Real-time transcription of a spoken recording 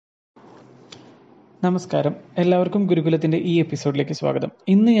നമസ്കാരം, എല്ലാവർക്കും ഗുരുകുലത്തിൻ്റെ ഈ എപ്പിസോഡിലേക്ക് സ്വാഗതം.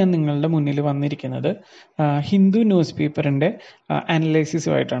 ഇന്ന് ഞാൻ നിങ്ങളുടെ മുന്നിൽ വന്നിരിക്കുന്നത് ഹിന്ദു ന്യൂസ് പേപ്പറിൻ്റെ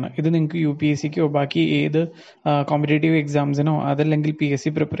അനലൈസിസുമായിട്ടാണ്. ഇത് നിങ്ങൾക്ക് UPSCക്കോ ബാക്കി ഏത് കോമ്പറ്റേറ്റീവ് എക്സാംസിനോ അതല്ലെങ്കിൽ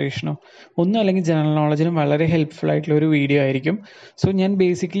PSC പ്രിപ്പറേഷനോ ഒന്നും അല്ലെങ്കിൽ ജനറൽ നോളജിനും വളരെ ഹെൽപ്ഫുൾ ആയിട്ടുള്ള ഒരു വീഡിയോ ആയിരിക്കും. സോ ഞാൻ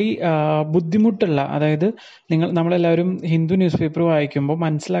ബേസിക്കലി ബുദ്ധിമുട്ടുള്ള, അതായത് നമ്മളെല്ലാവരും ഹിന്ദു ന്യൂസ് പേപ്പർ വായിക്കുമ്പോൾ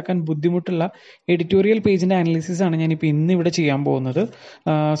മനസ്സിലാക്കാൻ ബുദ്ധിമുട്ടുള്ള എഡിറ്റോറിയൽ പേജിൻ്റെ അനാലിസിസാണ് ഞാനിപ്പോൾ ഇന്നിവിടെ ചെയ്യാൻ പോകുന്നത്.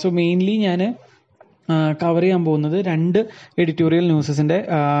 സോ മെയിൻലി ഞാൻ കവർ ചെയ്യാൻ പോകുന്നത് 2 എഡിറ്റോറിയൽ ന്യൂസസിൻ്റെ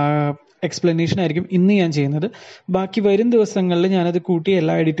എക്സ്പ്ലനേഷൻ ആയിരിക്കും ഇന്ന് ഞാൻ ചെയ്യുന്നത്. ബാക്കി വരും ദിവസങ്ങളിൽ ഞാനത് കൂട്ടി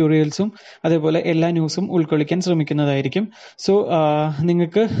എല്ലാ എഡിറ്റോറിയൽസും അതേപോലെ എല്ലാ ന്യൂസും ഉൾക്കൊള്ളിക്കാൻ ശ്രമിക്കുന്നതായിരിക്കും. സോ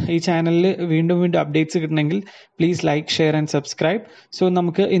നിങ്ങൾക്ക് ഈ ചാനലിൽ വീണ്ടും വീണ്ടും അപ്ഡേറ്റ്സ് കിട്ടണമെങ്കിൽ please like, share and subscribe. So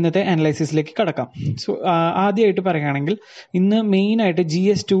നമുക്ക് ഇന്നത്തെ അനലൈസിസിലേക്ക് കടക്കാം. സോ ആദ്യമായിട്ട് പറയുകയാണെങ്കിൽ ഇന്ന് മെയിനായിട്ട്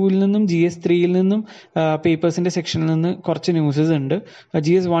GS2 നിന്നും GS3 നിന്നും പേപ്പേഴ്സിൻ്റെ സെക്ഷനിൽ നിന്ന് കുറച്ച് ന്യൂസസ് ഉണ്ട്.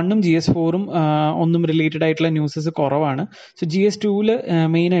 GS1 GS4 ഒന്നും റിലേറ്റഡ് ആയിട്ടുള്ള ന്യൂസസ് കുറവാണ്. സോ GS2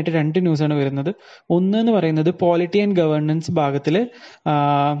 മെയിനായിട്ട് 2 ന്യൂസാണ് വരുന്നത്. ഒന്ന് എന്ന് പറയുന്നത് പോളിറ്റി ആൻഡ് ഗവേണൻസ് ഭാഗത്തിൽ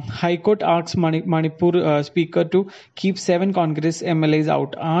high court asks Manipur speaker to keep 7 Congress MLAs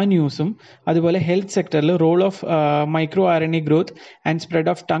out, ആ ന്യൂസും അതുപോലെ ഹെൽത്ത് സെക്ടറിൽ role of micro RNA growth and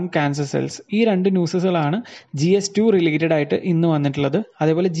spread of tongue cancer cells, ഈ 2 ന്യൂസസുകളാണ് GS2 റിലേറ്റഡ് ആയിട്ട് ഇന്ന് വന്നിട്ടുള്ളത്.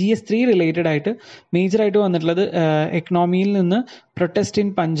 അതേപോലെ GS3 റിലേറ്റഡ് ആയിട്ട് മേജറായിട്ട് വന്നിട്ടുള്ളത് എക്കണോമിയിൽ നിന്ന് protest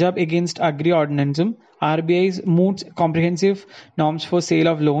in Punjab against agri ഓർഡിനൻസും RBI's moods comprehensive norms for sale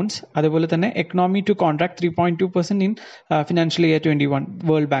of loans, അതുപോലെ തന്നെ economy to contract 3.2% in financial year 21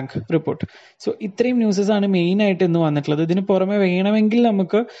 world bank report. So ഇത്രയും ന്യൂസസ് ആണ് മെയിനായിട്ട് ഇന്ന് വന്നിട്ടുള്ളത്. ഇതിന് പുറമെ വേണമെങ്കിൽ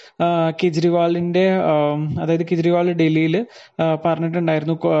നമുക്ക് കെജ്രിവാളിൻ്റെ, അതായത് കെജ്രിവാൾ ഡൽഹിയിൽ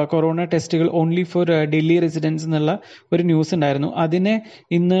പറഞ്ഞിട്ടുണ്ടായിരുന്നു കൊറോണ ടെസ്റ്റുകൾ ഓൺലി ഫോർ ഡൽഹി റെസിഡൻസ് എന്നുള്ള ഒരു ന്യൂസ് ഉണ്ടായിരുന്നു. അതിനെ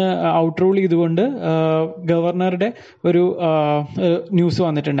ഇന്ന് ഔട്ട് റൂൾ ചെയ്തുകൊണ്ട് ഗവർണറുടെ ഒരു ന്യൂസ്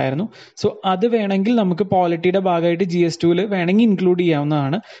വന്നിട്ടുണ്ടായിരുന്നു. സോ അത് വേണമെങ്കിൽ നമുക്ക് പോളിറ്റിയുടെ ഭാഗമായിട്ട് GS2 വേണമെങ്കിൽ ഇൻക്ലൂഡ്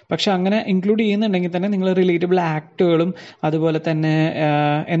ചെയ്യാവുന്നതാണ്. പക്ഷെ അങ്ങനെ ഇൻക്ലൂഡ് ചെയ്യുന്നുണ്ടെങ്കിൽ തന്നെ നിങ്ങൾ റിലേറ്റബിൾ ആക്ടുകളും അതുപോലെ തന്നെ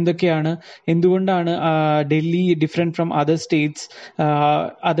എന്തുകൊണ്ടാണ് Delhi different from other States,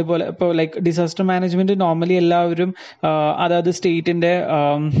 അതുപോലെ ഇപ്പോൾ ലൈക്ക് ഡിസാസ്റ്റർ മാനേജ്മെന്റ് നോർമലി എല്ലാവരും അതായത് സ്റ്റേറ്റിൻ്റെ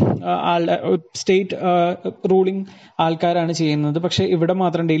സ്റ്റേറ്റ് റൂളിംഗ് ആൾക്കാരാണ് ചെയ്യുന്നത്. പക്ഷെ ഇവിടെ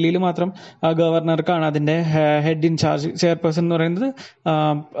മാത്രം ഡൽഹിയിൽ മാത്രം ഗവർണർക്കാണ് അതിൻ്റെ ഹെഡ് ഇൻചാർജ്, ചെയർപേഴ്സൺ എന്ന് പറയുന്നത്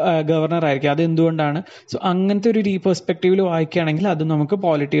ഗവർണർ ആയിരിക്കും. അത് എന്തുകൊണ്ടാണ്? സോ അങ്ങനത്തെ ഒരു പെർസ്പെക്റ്റീവിൽ വായിക്കുകയാണെങ്കിൽ അത് നമുക്ക്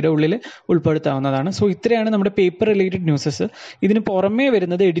പോളിറ്റിയുടെ ഉള്ളിൽ ഉൾപ്പെടുത്താവുന്നതാണ്. സോ ഇത്രയാണ് നമ്മുടെ പേപ്പർ റിലേറ്റഡ് ന്യൂസസ്. ഇതിന് പുറമേ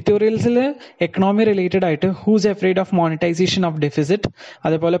വരുന്നത് എഡിറ്റോറിയൽസിൽ എക്കണോമി റിലേറ്റഡ് ആയിട്ട് whose afraid of monetisation of deficit,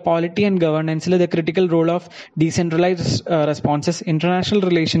 അതേപോലെ polity and ഗവർണൻസിൽ the critical role of decentralised responses, international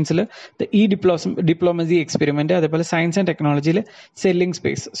റിലേഷൻസിൽ the diplomacy experiment, അതേപോലെ സയൻസ് ആൻഡ് ടെക്നോളജിയിൽ സെല്ലിംഗ്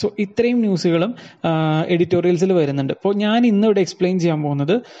സ്പേസ്. സോ ഇത്രയും ന്യൂസുകളും എഡിറ്റോറിയൽസിൽ വരുന്നുണ്ട്. അപ്പോൾ ഞാൻ ഇന്ന് ഇവിടെ എക്സ്പ്ലെയിൻ ചെയ്യാൻ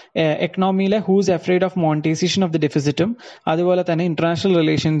പോകുന്നത് എക്കണോമിയിലെ whose afraid of monetisation of the ഡെഫിസിറ്റും അതുപോലെ തന്നെ ഇന്റർനാഷണൽ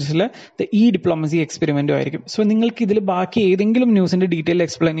റിലേഷൻസിലെ ദ ഡിപ്ലോമസി എക്സ്പെരിമെന്റും ആയിരിക്കും. സോ നിങ്ങൾക്ക് ഇതിൽ ബാക്കി ഏതെങ്കിലും ന്യൂസിന്റെ ഡീറ്റെയിൽ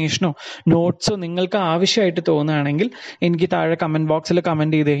എക്സ്പ്ലനേഷനോ നോട്ട്സോ നിങ്ങൾക്ക് ആവശ്യമായിട്ട് തോന്നുകയാണെങ്കിൽ എനിക്ക് താഴെ കമന്റ് ബോക്സിൽ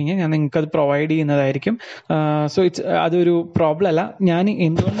കമന്റ് ചെയ്ത് കഴിഞ്ഞാൽ ഞാൻ നിങ്ങൾക്ക് അത് പ്രൊവൈഡ് ചെയ്യുന്നതായിരിക്കും. സോ അതൊരു പ്രോബ്ലം അല്ല. ഞാൻ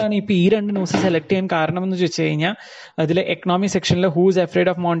എന്തുകൊണ്ടാണ് ഇപ്പോൾ ഈ 2 ന്യൂസ് സെലക്ട് ചെയ്യാൻ കാരണം എന്ന് ചോദിച്ചു കഴിഞ്ഞാൽ അതിൽ economy സെക്ഷനിലെ whose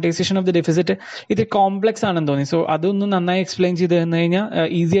afraid of monetisation of the deficit ഇത് കോംപ്ലക്സ് ആണെന്ന് തോന്നി. സോ അതൊന്ന് നന്നായി എക്സ്പ്ലെയിൻ ചെയ്ത് തന്നു കഴിഞ്ഞാൽ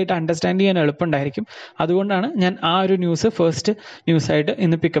ഈസി ആയിട്ട് അണ്ടർസ്റ്റാൻഡ് ചെയ്യാൻ എളുപ്പമുണ്ടായിരിക്കും. അതുകൊണ്ടാണ് ഞാൻ ആ ഒരു ന്യൂസ് ഫസ്റ്റ് ന്യൂസായിട്ട്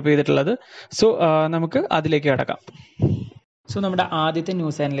ഇന്ന് പിക്കപ്പ് ചെയ്തിട്ടുള്ളത്. സോ നമുക്ക് അതിലേക്ക് കടക്കാം. സോ നമ്മുടെ ആദ്യത്തെ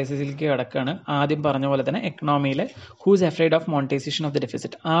ന്യൂസ് അനലൈസിസിലേക്ക് കിടക്കുകയാണ്. ആദ്യം പറഞ്ഞ പോലെ തന്നെ എക്കണോമിയിലെ whose afraid of monetisation of the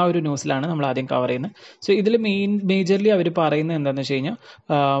deficit, ആ ഒരു ന്യൂസിലാണ് നമ്മൾ ആദ്യം കവർ ചെയ്യുന്നത്. സോ ഇതിൽ മേജർലി അവർ പറയുന്നത് എന്താണെന്ന് വെച്ച് കഴിഞ്ഞാൽ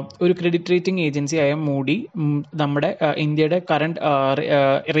ഒരു ക്രെഡിറ്റ് റേറ്റിംഗ് ഏജൻസി ആയ മൂഡി നമ്മുടെ ഇന്ത്യയുടെ കറണ്ട്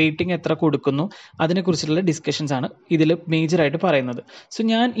റേറ്റിംഗ് എത്ര കൊടുക്കുന്നു അതിനെക്കുറിച്ചുള്ള ഡിസ്കഷൻസ് ആണ് ഇതിൽ മേജറായിട്ട് പറയുന്നത്. സോ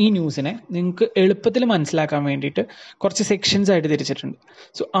ഞാൻ ഈ ന്യൂസിനെ നിങ്ങൾക്ക് എളുപ്പത്തിൽ മനസ്സിലാക്കാൻ വേണ്ടിയിട്ട് കുറച്ച് സെക്ഷൻസ് ആയിട്ട് തിരിച്ചിട്ടുണ്ട്.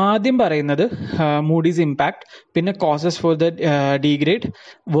 സോ ആദ്യം പറയുന്നത് മൂഡീസ് ഇമ്പാക്ട്, പിന്നെ causes for the degrade,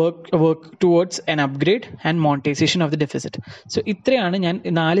 work towards an upgrade and monetization of the deficit. So ഇത്രയാണ് ഞാൻ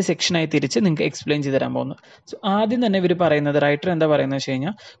 4 സെക്ഷനായി തിരിച്ച് നിങ്ങൾക്ക് എക്സ്പ്ലെയിൻ ചെയ്ത് തരാൻ പോകുന്നത്. സോ ആദ്യം തന്നെ ഇവർ പറയുന്നത്, റൈറ്റർ എന്താ പറയുന്നത് വെച്ച്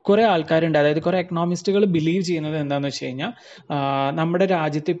കഴിഞ്ഞാൽ കുറേ ആൾക്കാരുണ്ട്, അതായത് കുറേ എക്കണോമിസ്റ്റുകൾ ബിലീവ് ചെയ്യുന്നത് എന്താണെന്ന് വെച്ച് കഴിഞ്ഞാൽ നമ്മുടെ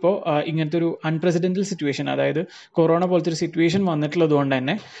രാജ്യത്ത് ഇപ്പോൾ ഇങ്ങനത്തെ ഒരു അൺപ്രസിഡന്റൽ സിറ്റുവേഷൻ, അതായത് കൊറോണ പോലത്തെ ഒരു സിറ്റുവേഷൻ വന്നിട്ടുള്ളത് കൊണ്ട്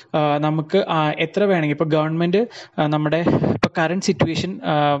തന്നെ നമുക്ക് എത്ര വേണമെങ്കിൽ ഇപ്പോൾ ഗവൺമെന്റ് നമ്മുടെ ഇപ്പോൾ കറണ്ട് സിറ്റുവേഷൻ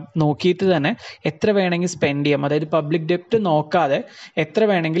നോക്കിയിട്ട് തന്നെ എത്ര വേണമെങ്കിൽ സ്പെൻഡ് ചെയ്യാം, അതായത് പബ്ലിക് ഡെപ്റ്റ് നോക്കാതെ എത്ര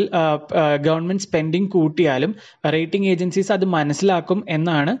വേണമെങ്കിൽ ഗവൺമെന്റ് സ്പെൻഡിങ് കൂട്ടിയാലും റേറ്റിംഗ് ഏജൻസീസ് അത് മനസ്സിലാക്കും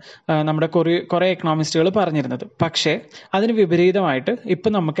എന്നാണ് നമ്മുടെ കുറെ എക്കണോമിസ്റ്റുകൾ പറഞ്ഞിരുന്നത്. പക്ഷേ അതിന് വിപരീതമായിട്ട്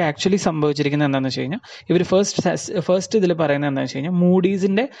ഇപ്പം നമുക്ക് ആക്ച്വലി സംഭവിച്ചിരിക്കുന്നത് എന്താണെന്ന് വെച്ച് കഴിഞ്ഞാൽ ഇവർ ഫസ്റ്റ് ഇതിൽ പറയുന്നത് എന്താണെന്ന് വെച്ച് കഴിഞ്ഞാൽ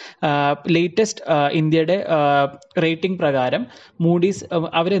മൂഡീസിന്റെ ലേറ്റസ്റ്റ് ഇന്ത്യയുടെ റേറ്റിംഗ് പ്രകാരം മൂഡീസ്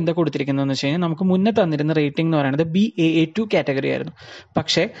അവരെന്താ കൊടുത്തിരിക്കുന്നതെന്ന് വെച്ച് കഴിഞ്ഞാൽ നമുക്ക് മുന്നേ തന്നിരുന്ന റേറ്റിംഗ് എന്ന് പറയുന്നത് BAA2 കാറ്റഗറി ആയിരുന്നു.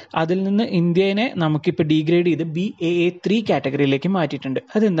 പക്ഷേ അതിൽ നിന്ന് ഇന്ത്യനെ നമുക്കിപ്പോൾ ഡീഗ്രേഡ് ചെയ്ത് BAA3 കാറ്റഗറിയിലേക്ക് മാറ്റിയിട്ടുണ്ട്.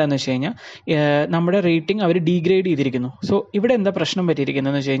 അതെന്താണെന്ന് വെച്ച് കഴിഞ്ഞാൽ നമ്മുടെ റേറ്റിംഗ് അവർ ഡീഗ്രേഡ് ചെയ്തിരിക്കുന്നു. സോ ഇവിടെ എന്താ പ്രശ്നം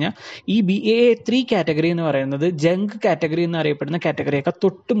പറ്റിയിരിക്കുന്നതെന്ന് വെച്ച് കഴിഞ്ഞാൽ ഈ BAA3 കാറ്റഗറി എന്ന് പറയുന്നത് ജങ്ക് കാറ്റഗറി എന്നറിയപ്പെടുന്ന കാറ്റഗറിയൊക്കെ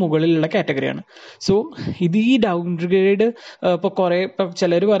തൊട്ട് മുകളിലുള്ള കാറ്റഗറിയാണ്. സോ ഇത് ഈ ഡൗൺഗ്രേഡ് ഇപ്പോൾ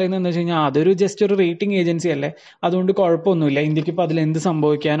ചിലർ പറയുന്നത് എന്താ വെച്ച് കഴിഞ്ഞാൽ അതൊരു ജസ്റ്റ് ഒരു റേറ്റിംഗ് ഏജൻസി അല്ലേ, അതുകൊണ്ട് കുഴപ്പമൊന്നുമില്ല, ഇന്ത്യക്ക് ഇപ്പോൾ അതിൽ എന്ത്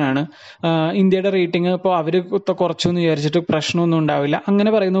സംഭവിക്കാനാണ്, ഇന്ത്യയുടെ റേറ്റിംഗ് ഇപ്പോൾ അവർ കുറച്ചു എന്ന് വിചാരിച്ചിട്ട് പ്രശ്നമൊന്നും ഉണ്ടാവില്ല, അങ്ങനെ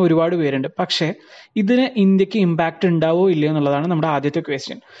പറയുന്ന ഒരുപാട് പേരുണ്ട്. പക്ഷേ ഇതിന് ഇന്ത്യക്ക് ഇമ്പാക്റ്റ് ഉണ്ടാവോ ഇല്ലയോ എന്നുള്ളതാണ് നമ്മുടെ ആദ്യത്തെ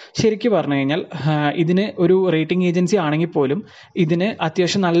ക്വസ്റ്റ്യൻ. ശരിക്കും പറഞ്ഞു കഴിഞ്ഞാൽ ഇതിന് ഒരു റേറ്റിംഗ് ഏജൻസി ആണെങ്കിൽ പോലും ഇതിന്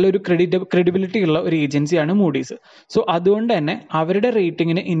അത്യാവശ്യം നല്ലൊരു ക്രെഡിബിലിറ്റി ഉള്ള ഒരു ഏജൻസിയാണ് മൂഡീസ്. സോ അതുകൊണ്ട് തന്നെ അവരുടെ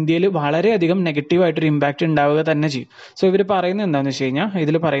റേറ്റിംഗിന് ഇന്ത്യയിൽ വളരെയധികം നെഗറ്റീവായിട്ടൊരു ഇമ്പാക്റ്റ് ഉണ്ടാവുക തന്നെ ചെയ്യും. സോ ഇവർ പറയുന്നത് എന്താണെന്ന് വെച്ച് കഴിഞ്ഞാൽ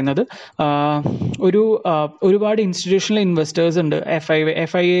ഇതിൽ പറയുന്നത് ഒരുപാട് ഇൻസ്റ്റിറ്റ്യൂഷണൽ ഇൻവെസ്റ്റേഴ്സ് ഉണ്ട്,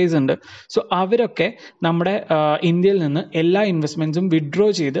 FIAs ഉണ്ട്. സോ അവരൊക്കെ നമ്മുടെ ഇന്ത്യയിൽ നിന്ന് എല്ലാ ഇൻവെസ്റ്റ്മെന്റ്സും വിഡ്രോ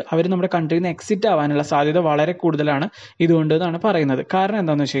ചെയ്ത് അവർ നമ്മുടെ കൺട്രിയിൽ നിന്ന് എക്സിറ്റ് ആവാനുള്ള സാധ്യത വളരെ കൂടുതലാണ് ഇതുകൊണ്ട് എന്നാണ് പറയുന്നത്. കാരണം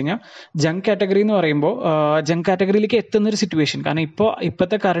എന്താണെന്ന് വെച്ച് കഴിഞ്ഞാൽ ജങ്ക് കാറ്റഗറി എന്ന് പറയുമ്പോൾ ജങ്ക് കാറ്റഗറിയിലേക്ക് എത്തുന്ന ഒരു സിറ്റുവേഷൻ, കാരണം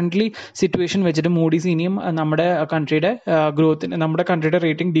ഇപ്പോഴത്തെ കറന്റ്ലി സിറ്റുവേഷൻ വെച്ചിട്ട് മൂഡീസ് ഇനിയും നമ്മുടെ കൺട്രിയുടെ ഗ്രോത്തിന് നമ്മുടെ കൺട്രിയുടെ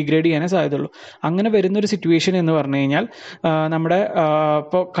റേറ്റിംഗ് ഡിഗ്രേഡ് ചെയ്യാനേ സാധ്യതയുള്ളൂ. അങ്ങനെ വരുന്നൊരു സിറ്റുവേഷൻ എന്ന് പറഞ്ഞു കഴിഞ്ഞാൽ നമ്മുടെ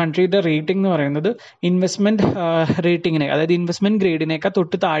ഇപ്പോൾ കൺട്രിയുടെ റേറ്റിംഗ് എന്ന് പറയുന്നത് ഇൻവെസ്റ്റ്മെന്റ് റേറ്റിംഗിനെ, അതായത് ഇൻവെസ്റ്റ്മെന്റ് ഗ്രേഡിനേക്കാൾ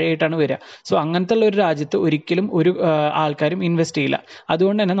തൊട്ട് താഴെയായിട്ടാണ് വരിക. സോ അങ്ങനത്തെ ഉള്ള ഒരു രാജ്യത്ത് ഒരിക്കലും ഒരു ആൾക്കാരും ഇൻവെസ്റ്റ് ചെയ്യില്ല.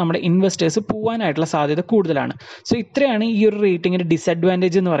 അതുകൊണ്ട് തന്നെ നമ്മുടെ ഇൻവെസ്റ്റേഴ്സ് പോകാനായിട്ടുള്ള സാധ്യത കൂടുതലാണ്. സോ ഇത്രയാണ് ഈ ഒരു റേറ്റിംഗിന്റെ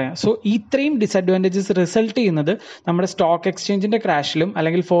ഡിസഡ്വാൻറ്റേജ് എന്ന് പറയാം. സോ ഇത്രയും ഡിസഡ്വാൻറ്റേജസ് റിസൾട്ട് ചെയ്യുന്നത് നമ്മുടെ സ്റ്റോക്ക് എക്സ്ചേഞ്ചിന്റെ ക്രാഷിലും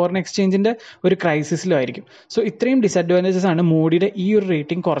അല്ലെങ്കിൽ ഫോറിൻ എക്സ്ചേഞ്ചിന്റെ ഒരു ക്രൈസിസിലും ആയിരിക്കും. സോ ഇത്രയും ഡിസഡ്വാൻറ്റേജസ് ആണ് മൂഡിയുടെ ഈ ഒരു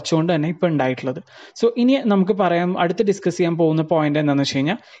റേറ്റിംഗ് കുറച്ചുകൊണ്ട് തന്നെ ഇപ്പൊ ഉണ്ടായിട്ടുള്ളത്. സോ ഇനി നമുക്ക് അടുത്ത് ഡിസ്കസ് ചെയ്യാൻ പോകുന്ന പോയിന്റ് എന്താണെന്ന് വെച്ച്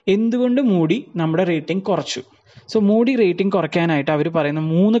കഴിഞ്ഞാൽ എന്തുകൊണ്ട് മൂഡി നമ്മുടെ റേറ്റിംഗ് കുറച്ചു. സോ മൂഡി റേറ്റിംഗ് കുറയ്ക്കാനായിട്ട് അവർ പറയുന്ന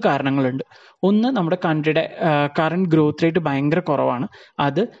 3 കാരണങ്ങളുണ്ട്. ഒന്ന്, നമ്മുടെ കൺട്രിയുടെ കറന്റ് ഗ്രോത്ത് റേറ്റ് ഭയങ്കര കുറവാണ്,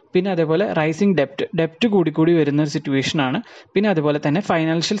 അത്. പിന്നെ അതേപോലെ റൈസിങ് ഡെപ്റ്റ് കൂടി വരുന്ന ഒരു സിറ്റുവേഷൻ ആണ്. പിന്നെ അതുപോലെ തന്നെ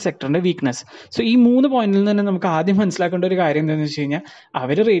ഫൈനാൻഷ്യൽ സെക്ടറിന്റെ വീക്ക്നെസ്. സോ ഈ 3 പോയിന്റിൽ തന്നെ നമുക്ക് ആദ്യം മനസ്സിലാക്കേണ്ട ഒരു കാര്യം എന്താണെന്ന് വെച്ച് കഴിഞ്ഞാൽ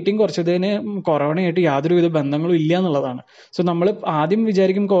അവർ റേറ്റിംഗ് കുറച്ചതിന് കൊറോണയായിട്ട് യാതൊരുവിധ ബന്ധങ്ങളും ഇല്ല എന്നുള്ളതാണ്. സോ നമ്മൾ ആദ്യം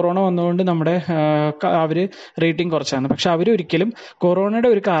വിചാരിക്കും കൊറോണ വന്നതുകൊണ്ട് നമ്മുടെ അവർ റേറ്റിംഗ് കുറച്ചാണ്. പക്ഷെ അവരൊരിക്കലും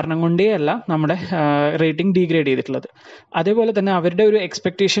കൊറോണയുടെ ഒരു കാരണം കൊണ്ടേ അല്ല നമ്മുടെ റേറ്റിംഗ് ഡീഗ്രേഡ് ചെയ്തിട്ടുള്ളത്. അതേപോലെ തന്നെ അവരുടെ ഒരു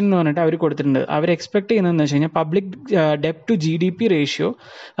എക്സ്പെക്ടേഷൻ എന്ന് പറഞ്ഞിട്ട് അവർ കൊടുത്തിട്ടുണ്ട്. അവർ എക്സ്പെക്ട് ചെയ്യുന്നതെന്ന് വെച്ച് കഴിഞ്ഞാൽ public ഡെപ്റ്റ് to GDP ratio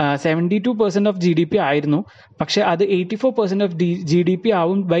 72% of GDP ആയിരുന്നു. പക്ഷെ അത് 84% ഓഫ് GDP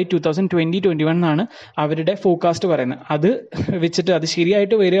ആവും ബൈ 2020-21 എന്നാണ് അവരുടെ ഫോർകാസ്റ്റ് പറയുന്നത്. അത് വെച്ചിട്ട് അത്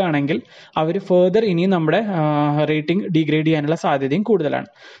ശരിയായിട്ട് വരികയാണെങ്കിൽ അവർ ഫെർദർ ഇനിയും നമ്മുടെ റേറ്റിംഗ് ഡീഗ്രേഡ് ചെയ്യാനുള്ള സാധ്യതയും കൂടുതലാണ്.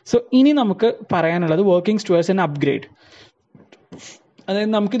 സോ ഇനി നമുക്ക് പറയാനുള്ളത് വർക്കിംഗ് ടുവേഴ്സ് ആൻ അപ്ഗ്രേഡ്.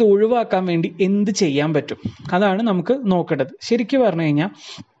 അതായത് നമുക്കിത് ഒഴിവാക്കാൻ വേണ്ടി എന്ത് ചെയ്യാൻ പറ്റും, അതാണ് നമുക്ക് നോക്കേണ്ടത്. ശരിക്കും പറഞ്ഞു കഴിഞ്ഞാൽ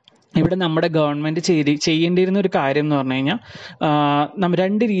ഇവിടെ നമ്മുടെ ഗവൺമെന്റ് ചെയ്യേണ്ടിയിരുന്ന ഒരു കാര്യം എന്ന് പറഞ്ഞു കഴിഞ്ഞാൽ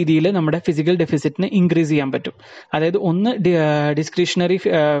 2 രീതിയിൽ നമ്മുടെ ഫിസിക്കൽ ഡെഫിസിറ്റിനെ ഇൻക്രീസ് ചെയ്യാൻ പറ്റും. അതായത് ഒന്ന് ഡിസ്ക്രിഷണറി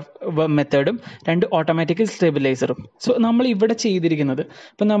മെത്തേഡും 2 ഓട്ടോമാറ്റിക് സ്റ്റെബിലൈസറും. സോ നമ്മൾ ഇവിടെ ചെയ്തിരിക്കുന്നത്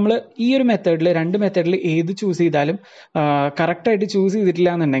ഇപ്പം നമ്മൾ ഈ ഒരു രണ്ട് മെത്തേഡിൽ ഏത് ചൂസ് ചെയ്താലും കറക്റ്റായിട്ട് ചൂസ് ചെയ്തിട്ടില്ല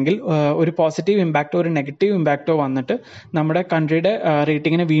എന്നുണ്ടെങ്കിൽ ഒരു പോസിറ്റീവ് ഇമ്പാക്റ്റോ ഒരു നെഗറ്റീവ് ഇമ്പാക്റ്റോ വന്നിട്ട് നമ്മുടെ കൺട്രിയുടെ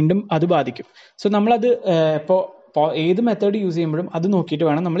റേറ്റിങ്ങിനെ വീണ്ടും അത് ബാധിക്കും. സോ നമ്മളത് ഇപ്പോൾ ഏത് മെത്തേഡ് യൂസ് ചെയ്യുമ്പോഴും അത് നോക്കിയിട്ട്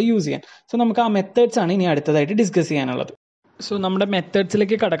വേണം നമ്മൾ യൂസ് ചെയ്യാൻ. സോ നമുക്ക് ആ മെത്തേഡ്സ് ആണ് ഇനി അടുത്തതായിട്ട് ഡിസ്കസ് ചെയ്യാനുള്ളത്. സോ നമ്മുടെ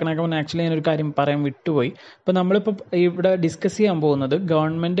മെത്തേഡ്സിലേക്ക് കടക്കണൊക്കെ മുന്നേ ആക്ച്വലി ഞാനൊരു കാര്യം പറയാൻ വിട്ടുപോയി. ഇപ്പോൾ നമ്മളിപ്പോൾ ഇവിടെ ഡിസ്കസ് ചെയ്യാൻ പോകുന്നത്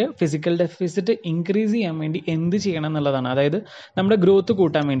ഗവൺമെൻറ് ഫിസിക്കൽ ഡെഫിസിറ്റ് ഇൻക്രീസ് ചെയ്യാൻ വേണ്ടി എന്ത് ചെയ്യണം എന്നുള്ളതാണ്. അതായത് നമ്മുടെ ഗ്രോത്ത്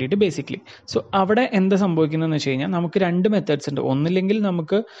കൂട്ടാൻ വേണ്ടിയിട്ട് ബേസിക്കലി. സോ അവിടെ എന്താ സംഭവിക്കുന്നതെന്ന് വെച്ച് കഴിഞ്ഞാൽ നമുക്ക് 2 മെത്തേഡ്സ് ഉണ്ട്. ഒന്നില്ലെങ്കിൽ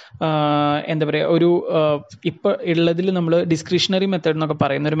നമുക്ക് എന്താ പറയുക ഒരു ഇപ്പോൾ ഉള്ളതിൽ നമ്മൾ ഡിസ്ക്രിഷണറി മെത്തേഡ് എന്നൊക്കെ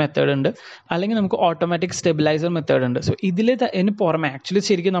പറയുന്ന ഒരു മെത്തേഡ് ഉണ്ട്, അല്ലെങ്കിൽ നമുക്ക് ഓട്ടോമാറ്റിക് സ്റ്റെബിലൈസർ മെത്തേഡ് ഉണ്ട്. സോ ഇതിൽ പുറമെ ആക്ച്വലി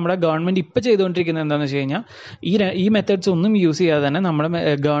ശരിക്കും നമ്മുടെ ഗവൺമെൻറ് ഇപ്പോൾ ചെയ്തുകൊണ്ടിരിക്കുന്നത് എന്താണെന്ന് വെച്ച് കഴിഞ്ഞാൽ ഈ മെത്തേഡ്സ് ഒന്നും യൂസ് ചെയ്യാതെ തന്നെ നമ്മുടെ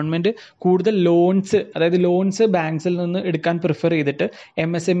ഗവൺമെന്റ് കൂടുതൽ ലോൺസ് ബാങ്ക്സിൽ നിന്ന് എടുക്കാൻ പ്രിഫർ ചെയ്തിട്ട്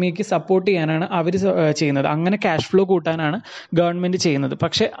MSMEക്ക് സപ്പോർട്ട് ചെയ്യാനാണ് അവർ ചെയ്യുന്നത്. അങ്ങനെ ക്യാഷ് ഫ്ലോ കൂട്ടാനാണ് ഗവൺമെന്റ് ചെയ്യുന്നത്.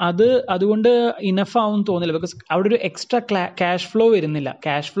 പക്ഷെ അതുകൊണ്ട് ഇനഫ് ആവും തോന്നില്ല, ബിക്കോസ് അവിടെ ഒരു എക്സ്ട്രാ ക്യാഷ് ഫ്ലോ വരുന്നില്ല.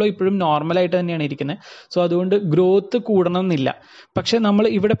 ക്യാഷ് ഫ്ലോ ഇപ്പോഴും നോർമലായിട്ട് തന്നെയാണ് ഇരിക്കുന്നത്. സോ അതുകൊണ്ട് ഗ്രോത്ത് കൂടണം എന്നില്ല. പക്ഷെ നമ്മൾ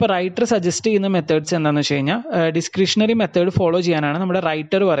ഇവിടെ ഇപ്പോൾ റൈറ്റർ സജസ്റ്റ് ചെയ്യുന്ന മെത്തേഡ്സ് എന്താണെന്ന് വെച്ച് കഴിഞ്ഞാൽ ഡിസ്ക്രിഷണറി മെത്തേഡ് ഫോളോ ചെയ്യാനാണ് നമ്മുടെ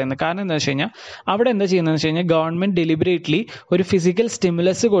റൈറ്റർ പറയുന്നത്. കാരണം എന്താ വെച്ച് കഴിഞ്ഞാൽ അവിടെ എന്താ ചെയ്യുന്നതെന്ന് വെച്ച് കഴിഞ്ഞാൽ ഗവൺമെന്റ് ഡെലിബറേറ്റ്ലി വേണ്ടി ഒരു ഫിസിക്കൽ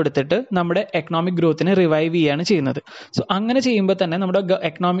സ്റ്റിമുലസ് കൊടുത്തിട്ട് നമ്മുടെ എക്കണോമിക് ഗ്രോത്തിനെ റിവൈവ് ചെയ്യുകയാണ് ചെയ്യുന്നത്. സോ അങ്ങനെ ചെയ്യുമ്പോൾ തന്നെ നമ്മുടെ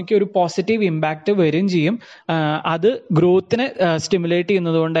എക്കണോമിക്ക് ഒരു പോസിറ്റീവ് ഇമ്പാക്റ്റ് വരികയും ചെയ്യും. അത് ഗ്രോത്തിനെ സ്റ്റിമുലേറ്റ്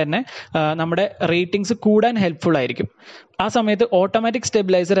ചെയ്യുന്നത് കൊണ്ട് തന്നെ നമ്മുടെ റേറ്റിംഗ്സ് കൂടാൻ ഹെൽപ്ഫുൾ ആയിരിക്കും. ആ സമയത്ത് ഓട്ടോമാറ്റിക്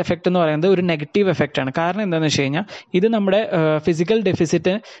സ്റ്റെബിലൈസർ എഫക്റ്റ് എന്ന് പറയുന്നത് ഒരു നെഗറ്റീവ് എഫക്റ്റ് ആണ്. കാരണം എന്താണെന്ന് വെച്ച് കഴിഞ്ഞാൽ ഇത് നമ്മുടെ ഫിസിക്കൽ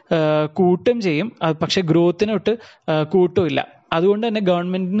ഡെഫിസിറ്റ് കൂട്ടും ചെയ്യും, പക്ഷേ ഗ്രോത്തിനൊട്ട് കൂട്ടുമില്ല. അതുകൊണ്ട് തന്നെ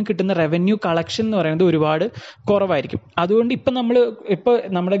ഗവൺമെന്റിന് കിട്ടുന്ന റവന്യൂ കളക്ഷൻ എന്ന് പറയുന്നത് ഒരുപാട് കുറവായിരിക്കും. അതുകൊണ്ട് ഇപ്പം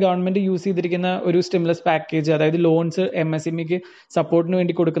നമ്മുടെ ഗവൺമെന്റ് യൂസ് ചെയ്തിരിക്കുന്ന ഒരു സ്റ്റിമുലസ് പാക്കേജ്, അതായത് ലോൺസ് MSMEക്ക് സപ്പോർട്ടിന്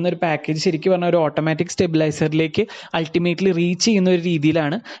വേണ്ടി കൊടുക്കുന്ന ഒരു പാക്കേജ് ശരിക്കും പറഞ്ഞാൽ ഒരു ഓട്ടോമാറ്റിക് സ്റ്റെബിലൈസറിലേക്ക് അൾട്ടിമേറ്റ്ലി റീച്ച് ചെയ്യുന്ന ഒരു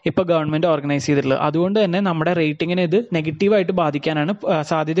രീതിയിലാണ് ഇപ്പോൾ ഗവൺമെന്റ് ഓർഗനൈസ് ചെയ്തിട്ടുള്ളത്. അതുകൊണ്ട് തന്നെ നമ്മുടെ റേറ്റിങ്ങിനെ ഇത് നെഗറ്റീവായിട്ട് ബാധിക്കാനാണ്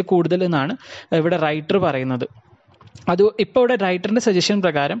സാധ്യത കൂടുതൽ എന്നാണ് ഇവിടെ റൈറ്റർ പറയുന്നത്. അത് ഇപ്പോൾ ഇവിടെ റൈറ്ററിന്റെ സജഷൻ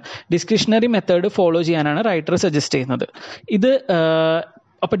പ്രകാരം ഡിസ്ക്രിഷണറി മെത്തേഡ് ഫോളോ ചെയ്യാനാണ് റൈറ്റർ സജസ്റ്റ് ചെയ്യുന്നത്. ഇത്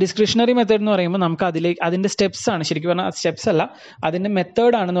അപ്പോൾ ഡിസ്ക്രിഷണറി മെത്തേഡ് എന്ന് പറയുമ്പോൾ നമുക്ക് അതിന്റെ സ്റ്റെപ്സ് ആണ്, ശരിക്കും പറഞ്ഞാൽ സ്റ്റെപ്സ് അല്ല, അതിന്റെ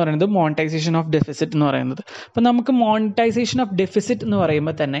മെത്തേഡ് ആണെന്ന് പറയുന്നത് മോണിറ്റൈസേഷൻ ഓഫ് ഡെഫിസിറ്റ് എന്ന് പറയുന്നത്. അപ്പം നമുക്ക് മോണിറ്റൈസേഷൻ ഓഫ് ഡെഫിസിറ്റ് എന്ന്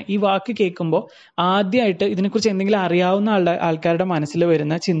പറയുമ്പോൾ തന്നെ ഈ വാക്ക് കേൾക്കുമ്പോൾ ആദ്യമായിട്ട് ഇതിനെക്കുറിച്ച് എന്തെങ്കിലും അറിയാവുന്ന ആൾക്കാരുടെ മനസ്സിൽ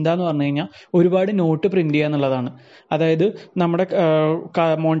വരുന്ന ചിന്ത എന്ന് പറഞ്ഞു കഴിഞ്ഞാൽ ഒരുപാട് നോട്ട് പ്രിന്റ് ചെയ്യുക എന്നുള്ളതാണ്. അതായത് നമ്മുടെ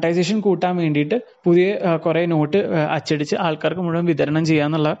മോണിറ്റൈസേഷൻ കൂട്ടാൻ വേണ്ടിയിട്ട് പുതിയ കുറേ നോട്ട് അച്ചടിച്ച് ആൾക്കാർക്ക് മുഴുവൻ വിതരണം ചെയ്യുക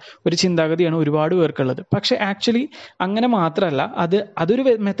എന്നുള്ള ഒരു ചിന്താഗതിയാണ് ഒരുപാട് പേർക്കുള്ളത്. പക്ഷെ ആക്ച്വലി അങ്ങനെ മാത്രമല്ല, അതൊരു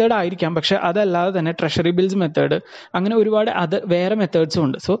മെത്തേഡ് ആയിരിക്കാം, പക്ഷെ അതല്ലാതെ തന്നെ ട്രഷറി ബിൽസ് മെത്തേഡ്, അങ്ങനെ ഒരുപാട് വേറെ മെത്തേഡ്സും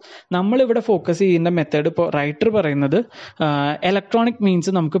ഉണ്ട്. സോ നമ്മളിവിടെ ഫോക്കസ് ചെയ്യുന്ന മെത്തേഡ് ഇപ്പോൾ റൈറ്റർ പറയുന്നത് ഇലക്ട്രോണിക്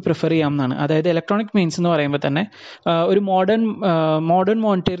മീൻസ് നമുക്ക് പ്രിഫർ ചെയ്യാവുന്നതാണ്. അതായത് ഇലക്ട്രോണിക് മീൻസ് എന്ന് പറയുമ്പോൾ തന്നെ ഒരു മോഡേൺ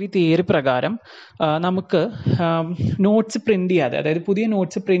മോണിറ്ററി തിയറി പ്രകാരം നമുക്ക് നോട്ട്സ് പ്രിന്റ് ചെയ്യാതെ, അതായത് പുതിയ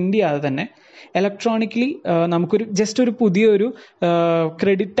നോട്ട്സ് പ്രിന്റ് ചെയ്യാതെ തന്നെ ഇലക്ട്രോണിക്കലി നമുക്കൊരു ജസ്റ്റ് ഒരു പുതിയൊരു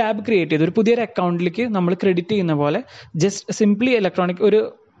ക്രെഡിറ്റ് ടാബ് ക്രിയേറ്റ് ചെയ്ത് ഒരു പുതിയൊരു അക്കൗണ്ടിലേക്ക് നമ്മൾ ക്രെഡിറ്റ് ചെയ്യുന്ന പോലെ ജസ്റ്റ് സിംപ്ലി ഇലക്ട്രോണിക് ഒരു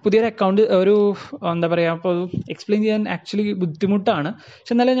പുതിയൊരു അക്കൗണ്ട് ഒരു എന്താ പറയുക, ഇപ്പോൾ എക്സ്പ്ലെയിൻ ചെയ്യാൻ ആക്ച്വലി ബുദ്ധിമുട്ടാണ്.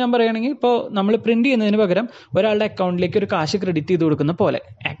 പക്ഷെ എന്നാലും ഞാൻ പറയുകയാണെങ്കിൽ ഇപ്പോൾ നമ്മൾ പ്രിന്റ് ചെയ്യുന്നതിന് പകരം ഒരാളുടെ അക്കൗണ്ടിലേക്ക് ഒരു കാശ് ക്രെഡിറ്റ് ചെയ്ത് കൊടുക്കുന്ന പോലെ.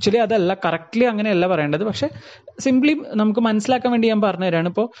 ആക്ച്വലി അതല്ല, കറക്റ്റ്ലി അങ്ങനെയല്ല പറയേണ്ടത്, പക്ഷെ സിംപ്ലി നമുക്ക് മനസ്സിലാക്കാൻ വേണ്ടി ഞാൻ പറഞ്ഞു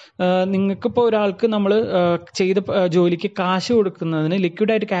തരാണ്. ഇപ്പോൾ നിങ്ങൾക്കിപ്പോൾ ഒരാൾക്ക് നമ്മൾ ചെയ്ത ജോലിക്ക് കാശ് കൊടുക്കുന്നതിന്,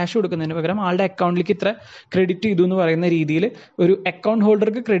 ലിക്വിഡായിട്ട് ക്യാഷ് കൊടുക്കുന്നതിന് പകരം ആളുടെ അക്കൗണ്ടിലേക്ക് ഇത്ര ക്രെഡിറ്റ് ചെയ്തു എന്ന് പറയുന്ന രീതിയിൽ ഒരു അക്കൗണ്ട്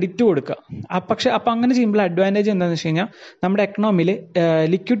ഹോൾഡർക്ക് ക്രെഡിറ്റ് കൊടുക്കുക. പക്ഷെ അപ്പം അങ്ങനെ ചെയ്യുമ്പോൾ അഡ്വാൻറ്റേജ് എന്താണെന്ന് വെച്ച് കഴിഞ്ഞാൽ നമ്മുടെ എക്കണോമിയിൽ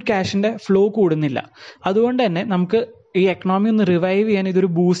ലിക്വിഡ് ക്യാഷിന്റെ ഫ്ലോ കൂടുന്നില്ല. അതുകൊണ്ട് തന്നെ നമുക്ക് ഈ എക്കണോമി ഒന്ന് റിവൈവ് ചെയ്യാൻ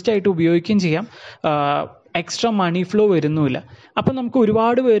ഇതൊരു ബൂസ്റ്റായിട്ട് ഉപയോഗിക്കുകയും ചെയ്യാം. എക്സ്ട്രാ മണി ഫ്ലോ വരുന്നുമില്ല. അപ്പം നമുക്ക്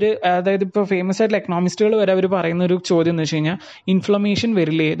ഒരുപാട് പേര്, അതായത് ഇപ്പോൾ ഫേമസ് ആയിട്ടുള്ള എക്കണോമിസ്റ്റുകൾ വരെ അവർ പറയുന്ന ഒരു ചോദ്യം എന്ന് വെച്ച് കഴിഞ്ഞാൽ ഇൻഫ്ലമേഷൻ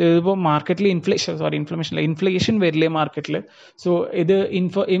വരില്ലേ, ഇതിപ്പോൾ മാർക്കറ്റിൽ ഇൻഫ്ലേഷൻ വരില്ലേ മാർക്കറ്റിൽ, സോ ഇത്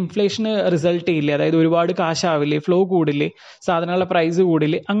ഇൻഫ്ലേഷന് റിസൾട്ട് ചെയ്യില്ലേ, അതായത് ഒരുപാട് കാശാവില്ലേ, ഫ്ലോ കൂടില്ലേ, സാധനങ്ങളുടെ പ്രൈസ്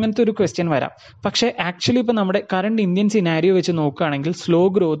കൂടില്ലേ, അങ്ങനത്തെ ഒരു ക്വസ്റ്റ്യൻ വരാം. പക്ഷേ ആക്ച്വലി ഇപ്പോൾ നമ്മുടെ കറണ്ട് ഇന്ത്യൻ സിനാരിയോ വെച്ച് നോക്കുകയാണെങ്കിൽ സ്ലോ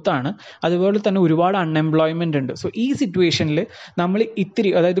ഗ്രോത്ത് ആണ്, അതുപോലെ തന്നെ ഒരുപാട് അൺഎംപ്ലോയ്മെന്റ് ഉണ്ട്. സോ ഈ സിറ്റുവേഷനിൽ നമ്മൾ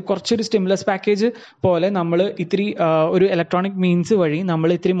ഇത്തിരി, അതായത് കുറച്ചൊരു സ്റ്റിമുലസ് പാക്കേജ് പോലെ നമ്മൾ ഇത്തിരി ഒരു ഇലക്ട്രോണിക് മീൻസ് വഴി നമ്മൾ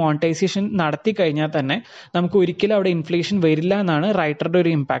ഇത്തിരി മോണിറ്റൈസേഷൻ നടത്തി കഴിഞ്ഞാൽ തന്നെ നമുക്ക് ഒരിക്കലും അവിടെ ഇൻഫ്ലേഷൻ വരില്ല എന്നാണ് റൈറ്ററുടെ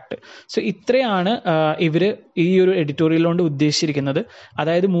ഒരു ഇമ്പാക്ട്. സോ ഇത്രയാണ് ഇവർ ഈ ഒരു എഡിറ്റോറിയൽ കൊണ്ട് ഉദ്ദേശിച്ചിരിക്കുന്നത്.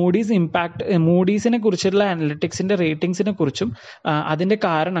 അതായത് മൂഡീസിനെ കുറിച്ചുള്ള അനലിറ്റിക്സിന്റെ റേറ്റിംഗ്സിനെ കുറിച്ചും അതിന്റെ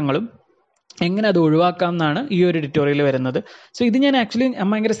കാരണങ്ങളും എങ്ങനെ അത് ഒഴിവാക്കാം എന്നാണ് ഈ ഒരു എഡിറ്റോറിയൽ വരുന്നത്. സോ ഇത് ഞാൻ ആക്ച്വലി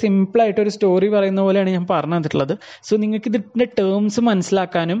ഭയങ്കര സിമ്പിളായിട്ട് ഒരു സ്റ്റോറി പറയുന്ന പോലെയാണ് ഞാൻ പറഞ്ഞു തന്നിട്ടുള്ളത്. സോ നിങ്ങൾക്ക് ഇതിൻ്റെ ടേംസ്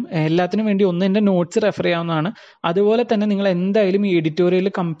മനസ്സിലാക്കാനും എല്ലാത്തിനും വേണ്ടി എൻ്റെ നോട്ട്സ് റെഫർ ചെയ്യാവുന്നതാണ്. അതുപോലെ തന്നെ നിങ്ങൾ എന്തായാലും ഈ എഡിറ്റോറിയൽ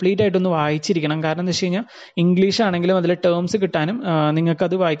കംപ്ലീറ്റ് ആയിട്ടൊന്ന് വായിച്ചിരിക്കണം. കാരണം എന്താ വെച്ച് കഴിഞ്ഞാൽ ഇംഗ്ലീഷ് ആണെങ്കിലും അതിലെ ടേംസ് കിട്ടാനും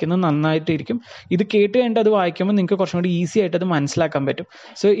നിങ്ങൾക്കത് വായിക്കുന്നത് നന്നായിട്ടിരിക്കും. ഇത് കേട്ട് കഴിഞ്ഞിട്ട് അത് വായിക്കുമ്പോൾ നിങ്ങൾക്ക് കുറച്ചും കൂടി ഈസി ആയിട്ട് അത് മനസ്സിലാക്കാൻ പറ്റും.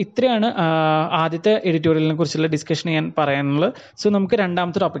 സോ ഇത്രയാണ് ആദ്യത്തെ എഡിറ്റോറിയലിനെ കുറിച്ചുള്ള ഡിസ്കഷൻ ഞാൻ പറയാനുള്ളത്. സോ നമുക്ക്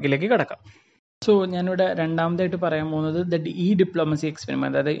രണ്ടാമത്തെ ടോപ്പിക്കിലേക്ക് കിടക്കാം. സോ ഞാനിവിടെ രണ്ടാമതായിട്ട് പറയാൻ പോകുന്നത് ഡിപ്ലോമസി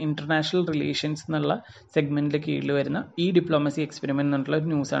എക്സ്പെരിമെന്റ്, അതായത് ഇന്റർനാഷണൽ റിലേഷൻസ് എന്നുള്ള സെഗ്മെന്റിന്റെ കീഴിൽ വരുന്ന ഡിപ്ലോമസി എക്സ്പെരിമെന്റ് എന്നുള്ള ഒരു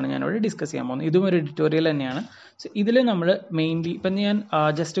ന്യൂസാണ് ഞാനിവിടെ ഡിസ്കസ് ചെയ്യാൻ പോകുന്നത്. ഇതും ഒരു എഡിറ്റോറിയൽ തന്നെയാണ്. സോ ഇതിൽ നമ്മൾ മെയിൻലി ഇപ്പം ഞാൻ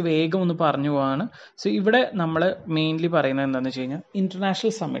ജസ്റ്റ് വേഗം ഒന്ന് പറഞ്ഞു പോവാണ്. സോ ഇവിടെ നമ്മൾ മെയിൻലി പറയുന്നത് എന്താണെന്ന് വെച്ച് കഴിഞ്ഞാൽ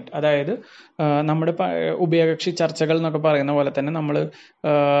ഇന്റർനാഷണൽ സമ്മിറ്റ്, അതായത് നമ്മുടെ ഉഭയകക്ഷി ചർച്ചകൾ എന്നൊക്കെ പറയുന്ന പോലെ തന്നെ നമ്മൾ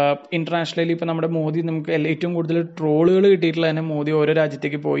ഇന്റർനാഷണലി ഇപ്പം നമ്മുടെ മോദി, നമുക്ക് ഏറ്റവും കൂടുതൽ ട്രോളുകൾ കിട്ടിയിട്ടുള്ള തന്നെ മോദി ഓരോ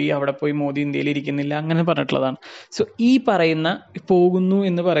രാജ്യത്തേക്ക് പോയി, അവിടെ പോയി മോദി ഇന്ത്യയിൽ ഇരിക്കുന്നില്ല അങ്ങനെ പറഞ്ഞിട്ടുള്ളതാണ്. സോ ഈ പറയുന്ന പോകുന്നു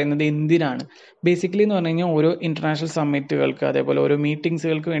എന്ന് പറയുന്നത് എന്തിനാണ്? ബേസിക്കലി എന്ന് പറഞ്ഞു കഴിഞ്ഞാൽ ഓരോ ഇന്റർനാഷണൽ സമ്മിറ്റുകൾക്ക് അതേപോലെ ഓരോ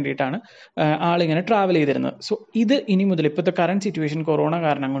മീറ്റിംഗ്സുകൾക്ക് വേണ്ടിയിട്ടാണ് ആളിങ്ങനെ ട്രാവൽ ചെയ്തിരുന്നത്. സോ ഇത് ഇനി മുതൽ ഇപ്പോഴത്തെ കറണ്ട് സിറ്റുവേഷൻ കൊറോണ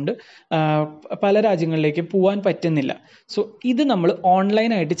കാരണം കൊണ്ട് പല രാജ്യങ്ങളിലേക്ക് പോകാൻ പറ്റുന്നില്ല. സോ ഇത് നമ്മൾ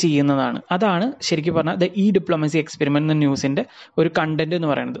ഓൺലൈനായിട്ട് ചെയ്യുന്നതാണ്. അതാണ് ശരിക്കും പറഞ്ഞാൽ ഡിപ്ലോമസി എക്സ്പെരിമെന്റ് എന്ന ന്യൂസിന്റെ ഒരു കണ്ടന്റ് എന്ന്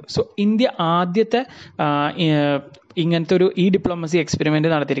പറയുന്നത്. സോ ഇന്ത്യ ആദ്യത്തെ ഇങ്ങനത്തെ ഒരു ഡിപ്ലോമസി എക്സ്പെരിമെന്റ്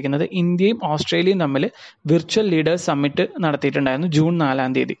നടത്തിയിരിക്കുന്നത് ഇന്ത്യയും ഓസ്ട്രേലിയയും തമ്മിൽ virtual leaders summit നടത്തിയിട്ടുണ്ടായിരുന്നു June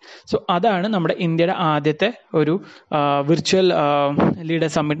 4 so അതാണ് നമ്മുടെ ഇന്ത്യയുടെ ആദ്യത്തെ ഒരു വിർച്വൽ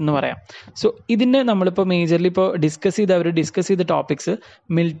ലീഡേഴ്സ് സമ്മിറ്റ് എന്ന് പറയാം. സോ ഇതിൻ്റെ നമ്മളിപ്പോൾ മേജർലി ഇപ്പോൾ ഡിസ്കസ് ചെയ്ത ടോപ്പിക്സ്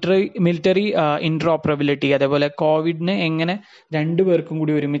മിലിറ്ററി ഇൻട്രോപ്പറബിലിറ്റി, അതേപോലെ കോവിഡിനെ എങ്ങനെ രണ്ടുപേർക്കും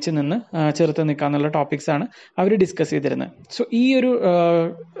കൂടി ഒരുമിച്ച് നിന്ന് ചെറുത്ത് നിൽക്കാന്നുള്ള ടോപ്പിക്സ് ആണ് അവർ ഡിസ്കസ് ചെയ്തിരുന്നത്. സോ ഈ ഒരു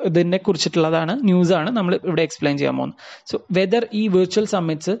ഇതിനെ കുറിച്ചിട്ടുള്ളതാണ് ന്യൂസാണ് നമ്മൾ ഇവിടെ എക്സ്പ്ലെയിൻ ചെയ്യാൻ പോകുന്നത്. സോ വെദർ ഈ വിർച്വൽ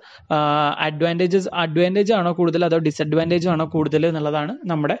സമ്മിറ്റ്സ് അഡ്വാൻറ്റേജ് ആണോ കൂടുതൽ അതോ ഡിസഡ്വാൻറ്റേജ് ആണോ കൂടുതൽ എന്നുള്ളതാണ്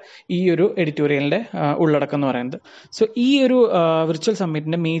നമ്മുടെ ഈ ഒരു എഡിറ്റോറിയലിന്റെ ഉള്ളടക്കം എന്ന് പറയുന്നത്. സോ ഈ ഒരു വിർച്വൽ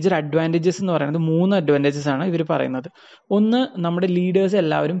സമ്മിറ്റിന്റെ മേജർ അഡ്വാൻറ്റേജസ് എന്ന് പറയുന്നത് 3 അഡ്വാൻറ്റേജസ് ആണ് ഇവർ പറയുന്നത്. ഒന്ന്, നമ്മുടെ ലീഡേഴ്സ്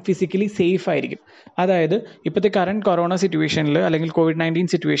എല്ലാവരും ഫിസിക്കലി സേഫ് ആയിരിക്കും. അതായത് ഇപ്പോഴത്തെ കറണ്ട് കൊറോണ സിറ്റുവേഷനിൽ അല്ലെങ്കിൽ COVID-19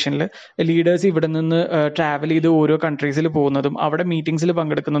 സിറ്റുവേഷനിൽ ലീഡേഴ്സ് ഇവിടെ നിന്ന് ട്രാവൽ ചെയ്ത് ഓരോ കൺട്രീസിൽ പോകുന്നതും അവിടെ മീറ്റിംഗ്സിൽ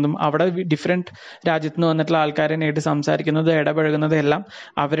പങ്കെടുക്കുന്നതും അവിടെ ഡിഫറെൻറ്റ് രാജ്യത്ത് നിന്ന് വന്നിട്ടുള്ള ആൾക്കാരെ സംസാരിക്കുന്നത് ഇടപഴകുന്നത് എല്ലാം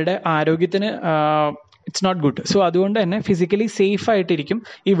അവരുടെ ആരോഗ്യത്തിന് ഇറ്റ്സ് നോട്ട് ഗുഡ്. സോ അതുകൊണ്ട് തന്നെ ഫിസിക്കലി സേഫ് ആയിട്ടിരിക്കും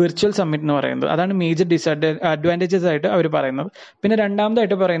ഈ വിർച്വൽ സമ്മിറ്റ് എന്ന് പറയുന്നത്. അതാണ് മേജർ അഡ്വാൻറ്റേജസ് ആയിട്ട് അവർ പറയുന്നത്. പിന്നെ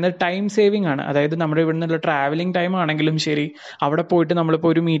രണ്ടാമതായിട്ട് പറയുന്നത് ടൈം സേവിങ് ആണ്. അതായത് നമ്മുടെ ഇവിടെ നിന്നുള്ള ട്രാവലിംഗ് ടൈം ആണെങ്കിലും ശരി, അവിടെ പോയിട്ട് നമ്മളിപ്പോൾ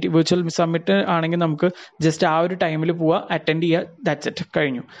ഒരു വിർച്വൽ സമ്മിറ്റ് ആണെങ്കിൽ നമുക്ക് ജസ്റ്റ് ആ ഒരു ടൈമിൽ പോവുക, അറ്റൻഡ് ചെയ്യുക, ദാറ്റ്സ് ഇറ്റ്,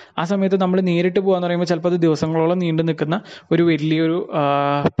 കഴിഞ്ഞു. ആ സമയത്ത് നമ്മൾ നേരിട്ട് പോകാന്ന് പറയുമ്പോൾ ചിലപ്പോൾ അത് ദിവസങ്ങളോളം നീണ്ടു നിൽക്കുന്ന ഒരു വലിയൊരു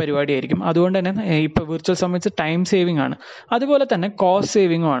പരിപാടിയായിരിക്കും. അതുകൊണ്ട് തന്നെ ഇപ്പോൾ വിർച്വൽ സമ്മിറ്റ്സ് ടൈം സേവിങ് ആണ്, അതുപോലെ തന്നെ കോസ്റ്റ്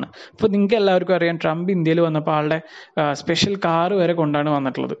സേവിങ്ങും ആണ്. ഇപ്പോൾ നിങ്ങൾക്ക് എല്ലാവർക്കും അറിയാം, ട്രംപ് ഇന്ത്യയിൽ വന്നപ്പോൾ ആളുടെ സ്പെഷ്യൽ കാർ വരെ കൊണ്ടാണ്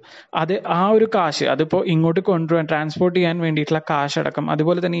വന്നിട്ടുള്ളത്. അത് ആ ഒരു കാശ് അതിപ്പോൾ ഇങ്ങോട്ട് കൊണ്ടുപോകാൻ ട്രാൻസ്പോർട്ട് ചെയ്യാൻ വേണ്ടിയിട്ടുള്ള കാശ് അടക്കം,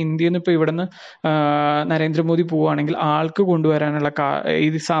 അതുപോലെ തന്നെ ഇന്ത്യയിൽ നിന്ന് ഇപ്പോൾ ഇവിടുന്ന് നരേന്ദ്രമോദി പോവുകയാണെങ്കിൽ ആൾക്ക് കൊണ്ടുവരാനുള്ള ഈ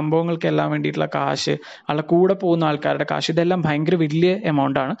സംഭവങ്ങൾക്കെല്ലാം വേണ്ടിയിട്ടുള്ള കാശ്, ആളുടെ കൂടെ പോകുന്ന ആൾക്കാരുടെ കാശ്, ഇതെല്ലാം ഭയങ്കര വലിയ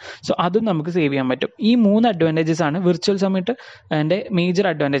എമൗണ്ട് ആണ്. സോ അതും നമുക്ക് സേവ് ചെയ്യാൻ പറ്റും. ഈ 3 അഡ്വാൻറ്റേജസ് ആണ് വിർച്വൽ സമ്മിറ്റ് എൻ്റെ മേജർ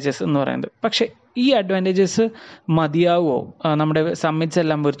അഡ്വാൻറ്റേജസ് എന്ന് പറയുന്നത്. പക്ഷേ ഈ അഡ്വാൻറ്റേജസ് മതിയാവുമോ നമ്മുടെ സമ്മിറ്റ്സ്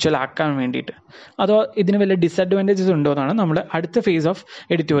എല്ലാം വിർച്വൽ ആക്കാൻ വേണ്ടിയിട്ട്, അതോ ഇതിന് വല്ല ഡിസഡ്വാൻറ്റേജസ് ഉണ്ടോ എന്നാണ് നമ്മുടെ അടുത്ത ഫേസ് ഓഫ്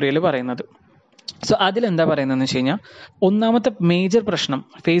എഡിറ്റോറിയൽ പറയുന്നത്. സോ അതിലെന്താ പറയുന്നതെന്ന് വെച്ച് കഴിഞ്ഞാൽ, ഒന്നാമത്തെ മേജർ പ്രശ്നം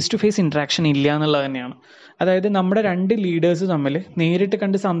ഫേസ് ടു ഫേസ് ഇൻട്രാക്ഷൻ ഇല്ല എന്നുള്ളത് തന്നെയാണ്. അതായത് നമ്മുടെ 2 ലീഡേഴ്സ് തമ്മിൽ നേരിട്ട്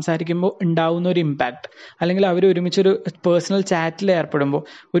കണ്ട് സംസാരിക്കുമ്പോൾ ഉണ്ടാവുന്ന ഒരു ഇമ്പാക്ട്, അല്ലെങ്കിൽ അവർ ഒരുമിച്ചൊരു പേഴ്സണൽ ചാറ്റിൽ ഏർപ്പെടുമ്പോൾ,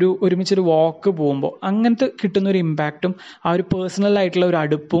 ഒരുമിച്ചൊരു വാക്ക് പോകുമ്പോൾ അങ്ങനത്തെ കിട്ടുന്ന ഒരു ഇമ്പാക്റ്റും ആ ഒരു പേഴ്സണൽ ആയിട്ടുള്ള ഒരു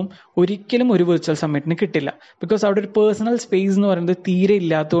അടുപ്പും ഒരിക്കലും ഒരു വിർച്വൽ സമ്മിറ്റിന് കിട്ടില്ല. ബിക്കോസ് അവിടെ ഒരു പേഴ്സണൽ സ്പേസ് എന്ന് പറയുന്നത് തീരെ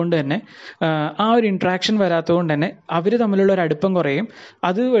ഇല്ലാത്തതുകൊണ്ട് തന്നെ, ആ ഒരു ഇൻട്രാക്ഷൻ വരാത്തതുകൊണ്ട് തന്നെ അവർ തമ്മിലുള്ള ഒരു അടുപ്പം കുറയും,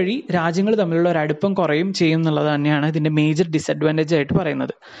 അതുവഴി രാജ്യങ്ങൾ തമ്മിലുള്ള ഒരു അടുപ്പം കുറയും ചെയ്യും എന്നുള്ളത് തന്നെയാണ് ഇതിൻ്റെ മേജർ ഡിസഡ്വാൻറ്റേജ് ആയിട്ട്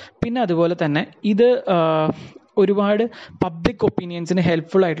പറയുന്നത്. പിന്നെ അതുപോലെ തന്നെ ഇത് ഒരുപാട് പബ്ലിക് ഒപ്പീനിയൻസിന്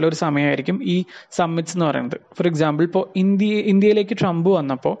ഹെൽപ്ഫുൾ ആയിട്ടുള്ള ഒരു സമയമായിരിക്കും ഈ സമ്മിറ്റ്സ് എന്ന് പറയുന്നത്. ഫോർ എക്സാമ്പിൾ, ഇപ്പോൾ ഇന്ത്യയിലേക്ക് ട്രംപ്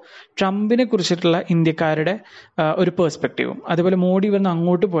വന്നപ്പോൾ ട്രംപിനെ കുറിച്ചിട്ടുള്ള ഇന്ത്യക്കാരുടെ ഒരു പേഴ്സ്പെക്റ്റീവും, അതുപോലെ മോഡി വന്ന്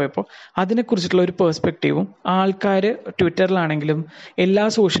അങ്ങോട്ട് പോയപ്പോൾ അതിനെക്കുറിച്ചിട്ടുള്ള ഒരു പേഴ്സ്പെക്റ്റീവും ആൾക്കാർ ട്വിറ്ററിലാണെങ്കിലും എല്ലാ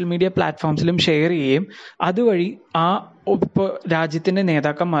സോഷ്യൽ മീഡിയ പ്ലാറ്റ്ഫോംസിലും ഷെയർ ചെയ്യുകയും അതുവഴി ആ ഇപ്പോൾ രാജ്യത്തിൻ്റെ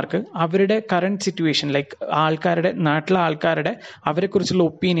നേതാക്കന്മാർക്ക് അവരുടെ കറണ്ട് സിറ്റുവേഷൻ, ലൈക്ക് നാട്ടിലെ ആൾക്കാരുടെ അവരെക്കുറിച്ചുള്ള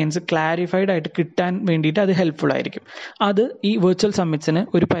ഒപ്പീനിയൻസ് ക്ലാരിഫൈഡ് ആയിട്ട് കിട്ടാൻ വേണ്ടിയിട്ട് അത് ഹെൽപ്ഫുൾ ആയിരിക്കും. അത് ഈ വിർച്വൽ സമ്മിറ്റ്സിന്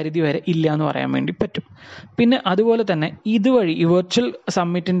ഒരു പരിധി വരെ ഇല്ല എന്ന് പറയാൻ വേണ്ടി പറ്റും. പിന്നെ അതുപോലെ തന്നെ ഇതുവഴി ഈ വിർച്വൽ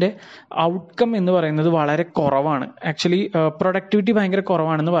സമ്മിറ്റിൻ്റെ ഔട്ട്കം എന്ന് പറയുന്നത് വളരെ കുറവാണ്. ആക്ച്വലി പ്രൊഡക്ടിവിറ്റി ഭയങ്കര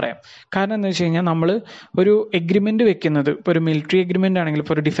കുറവാണെന്ന് പറയാം. കാരണം എന്താ വെച്ച് കഴിഞ്ഞാൽ, നമ്മൾ ഒരു എഗ്രിമെൻറ്റ് വെക്കുന്നത്, ഇപ്പോൾ ഒരു മിലിറ്ററി എഗ്രിമെൻ്റ് ആണെങ്കിലും,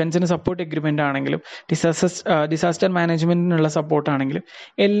 ഇപ്പോൾ ഒരു ഡിഫൻസിന് സപ്പോർട്ട് എഗ്രിമെൻ്റ് ആണെങ്കിലും, ഡിസാസ്റ്റർ മാനേജ്മെന്റിനുള്ള സപ്പോർട്ടാണെങ്കിലും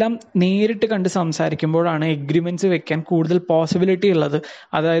എല്ലാം നേരിട്ട് കണ്ട് സംസാരിക്കുമ്പോഴാണ് എഗ്രിമെന്റ്സ് വെക്കാൻ കൂടുതൽ പോസിബിലിറ്റി ഉള്ളത്.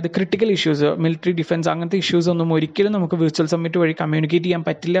 അതായത് ക്രിട്ടിക്കൽ ഇഷ്യൂസ്, മിലിറ്ററി ഡിഫൻസ്, അങ്ങനത്തെ ഇഷ്യൂസ് ഒന്നും ഒരിക്കലും നമുക്ക് വിർച്വൽ സമ്മിറ്റ് വഴി കമ്മ്യൂണിക്കേറ്റ് ചെയ്യാൻ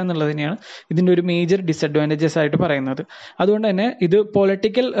പറ്റില്ല എന്നുള്ളത് തന്നെയാണ് ഇതിൻ്റെ ഒരു മേജർ ഡിസഡ്വാൻറ്റേജസ് ആയിട്ട് പറയുന്നത്. അതുകൊണ്ട് തന്നെ ഇത്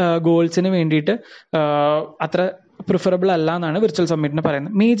പൊളിറ്റിക്കൽ ഗോൾസിന് വേണ്ടിയിട്ട് അത്ര പ്രിഫറബിൾ അല്ല എന്നാണ് വിർച്വൽ സമ്മിറ്റിന്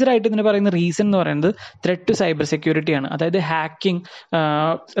പറയുന്നത്. മേജറായിട്ട് ഇതിന് പറയുന്ന റീസൺ എന്ന് പറയുന്നത് ത്രെറ്റ് ടു സൈബർ സെക്യൂരിറ്റിയാണ്. അതായത് ഹാക്കിംഗ്,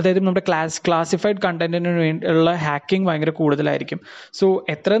 അതായത് നമ്മുടെ ക്ലാസിഫൈഡ് കണ്ടന്റിന് വേണ്ടിയുള്ള ഹാക്കിംഗ് ഭയങ്കര കൂടുതലായിരിക്കും. സോ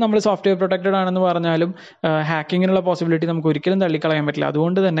എത്ര നമ്മൾ സോഫ്റ്റ്വെയർ പ്രൊട്ടക്റ്റഡ് ആണെന്ന് പറഞ്ഞാലും ഹാക്കിങ്ങിനുള്ള പോസിബിലിറ്റി നമുക്ക് ഒരിക്കലും തള്ളിക്കളയാൻ പറ്റില്ല.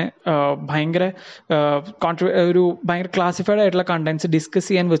 അതുകൊണ്ട് തന്നെ ഭയങ്കര ക്ലാസിഫൈഡ് ആയിട്ടുള്ള കണ്ടന്റ്സ് ഡിസ്കസ്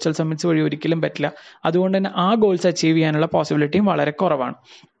ചെയ്യാൻ വിർച്വൽ സമ്മിറ്റ്സ് വഴി ഒരിക്കലും പറ്റില്ല. അതുകൊണ്ട് തന്നെ ആ ഗോൾസ് അച്ചീവ് ചെയ്യാനുള്ള പോസിബിലിറ്റിയും വളരെ കുറവാണ്.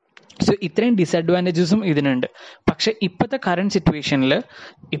 സോ ഇത്രയും ഡിസഡ്വാൻറ്റേജസും ഇതിനുണ്ട്. പക്ഷെ ഇപ്പോഴത്തെ കറണ്ട് സിറ്റുവേഷനിൽ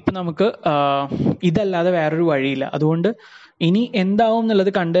ഇപ്പം നമുക്ക് ഇതല്ലാതെ വേറൊരു വഴിയില്ല. അതുകൊണ്ട് ഇനി എന്താവും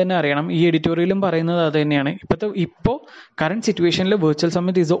എന്നുള്ളത് കണ്ടു തന്നെ അറിയണം. ഈ എഡിറ്റോറിയലും പറയുന്നത് അത് തന്നെയാണ്. ഇപ്പോൾ കറണ്ട് സിറ്റുവേഷനിൽ virtual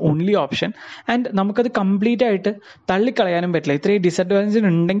submit is the only option. And നമുക്കത് കംപ്ലീറ്റ് ആയിട്ട് തള്ളിക്കളയാനും പറ്റില്ല. ഇത്രയും ഡിസഡ്വാൻറ്റേജ്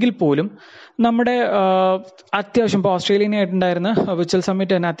ഉണ്ടെങ്കിൽ പോലും നമ്മുടെ അത്യാവശ്യം ഇപ്പോൾ ഓസ്ട്രേലിയനായിട്ടുണ്ടായിരുന്ന വെർച്വൽ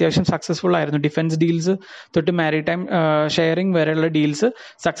സബ്മിറ്റ് തന്നെ അത്യാവശ്യം സക്സസ്ഫുൾ ആയിരുന്നു. ഡിഫൻസ് ഡീൽസ് തൊട്ട് മാരിടൈം ഷെയറിംഗ് വരെയുള്ള ഡീൽസ്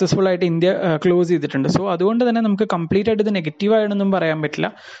സക്സസ്ഫുൾ ആയിട്ട് ഇന്ത്യ ക്ലോസ് ചെയ്തിട്ടുണ്ട്. സോ അതുകൊണ്ട് തന്നെ നമുക്ക് കംപ്ലീറ്റ് ആയിട്ട് ഇത് നെഗറ്റീവായിട്ടൊന്നും പറയാൻ പറ്റില്ല.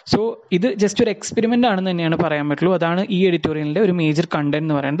 സോ ഇത് ജസ്റ്റ് ഒരു എക്സ്പെരിമെൻ്റ് ആണെന്ന് തന്നെയാണ് പറയാൻ പറ്റുള്ളൂ. അതാണ് ഈ എഡിറ്റോറിയലിൻ്റെ ഒരു മേജർ കണ്ടന്റ്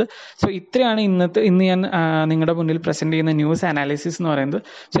എന്ന് പറയുന്നത്. സോ ഇത്രയാണ് ഇന്ന് ഞാൻ നിങ്ങളുടെ മുന്നിൽ പ്രസൻറ്റ് ചെയ്യുന്ന ന്യൂസ് അനാലിസിസ് എന്ന് പറയുന്നത്.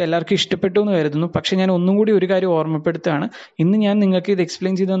 സോ എല്ലാവർക്കും ഇഷ്ടപ്പെട്ടു എന്ന് കരുതുന്നു. പക്ഷേ ഞാൻ ഒന്നും കൂടി ഒരു കാര്യം ഓർമ്മപ്പെടുത്തുകയാണ്. ഇന്ന് ഞാൻ നിങ്ങൾക്ക് ഇത്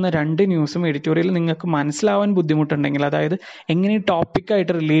എക്സ്പ്ലെയിൻ ചെയ്തു തന്ന 2 ന്യൂസും എഡിറ്റോറിയൽ നിങ്ങൾക്ക് മനസ്സിലാവാൻ ബുദ്ധിമുട്ടുണ്ടെങ്കിൽ, അതായത് എങ്ങനെ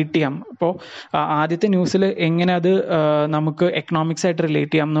ടോപ്പിക്കായിട്ട് റിലേറ്റ് ചെയ്യാം. ഇപ്പോൾ ആദ്യത്തെ ന്യൂസിൽ എങ്ങനെ അത് നമുക്ക് എക്കണോമിക്സ് ആയിട്ട്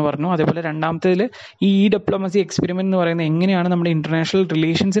റിലേറ്റ് ചെയ്യാം എന്ന് പറഞ്ഞു. അതേപോലെ രണ്ടാമത്തേതിൽ ഈ ഡിപ്ലോമസി എക്സ്പെരിമെന്റ് എന്ന് പറയുന്നത് എങ്ങനെയാണ് നമ്മുടെ ഇന്റർനാഷണൽ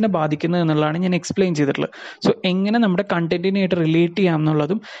റിലേഷൻസിനെ ബാധിക്കുന്നത് എന്നുള്ളതാണ് ഞാൻ എക്സ്പ്ലെയിൻ ചെയ്തിട്ടുള്ളത്. സോ എങ്ങനെ നമ്മുടെ കണ്ടന്റിനായിട്ട് റിലേറ്റ് ചെയ്യാം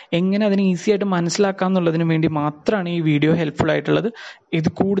എന്നുള്ളതും എങ്ങനെ അതിനെ ഈസി ആയിട്ട് മനസ്സിലാക്കാം എന്നുള്ളതിന് വേണ്ടി മാത്രമാണ് ഈ വീഡിയോ ഹെൽപ്ഫുൾ ആയിട്ടുള്ളത്. ഇത്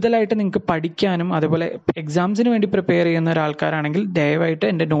കൂടുതലായിട്ട് നിങ്ങൾക്ക് പഠിക്കാനും അതേപോലെ എക്സാംസിന് വേണ്ടി പ്രിപ്പയർ ചെയ്യുന്ന ഒരാൾക്കാരാണെങ്കിൽ ദയവായിട്ട്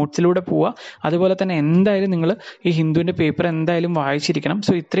എൻ്റെ നോട്ട്സിലൂടെ പോവുക. അതുപോലെ തന്നെ എന്തായാലും നിങ്ങൾ ഈ ഹിന്ദുവിൻ്റെ പേപ്പർ എന്തായാലും വായിച്ചിരിക്കണം.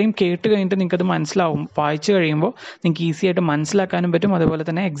 സോ ഇത്രയും കേട്ട് കഴിഞ്ഞിട്ട് നിങ്ങൾക്കത് മനസ്സിലാവും. വായിച്ചു കഴിയുമ്പോൾ നിങ്ങൾക്ക് ഈസി ആയിട്ട് മനസ്സിലാക്കാനും പറ്റും. അതുപോലെ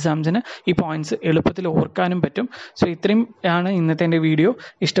തന്നെ എക്സാംസിന് ഈ പോയിന്റ്സ് എളുപ്പത്തിൽ ഓർക്കാനും പറ്റും. സോ ഇത്രയും ആണ് ഇന്നത്തെ എൻ്റെ വീഡിയോ.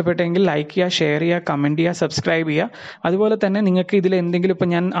 ഇഷ്ടപ്പെട്ടെങ്കിൽ ലൈക്ക് ചെയ്യുക, ഷെയർ ചെയ്യുക, കമൻറ്റ് ചെയ്യുക, സബ്സ്ക്രൈബ് ചെയ്യുക. അതുപോലെ തന്നെ നിങ്ങൾക്ക് ഇതിൽ എന്തെങ്കിലും,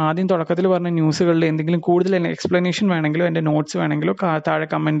 ഇപ്പോൾ ഞാൻ ആദ്യം തുടക്കത്തിൽ പറഞ്ഞ ന്യൂസുകളിൽ എന്തെങ്കിലും കൂടുതൽ എക്സ്പ്ലനേഷൻ വേണമെങ്കിലോ എൻ്റെ നോട്ട്സ് വേണമെങ്കിലോ താഴെ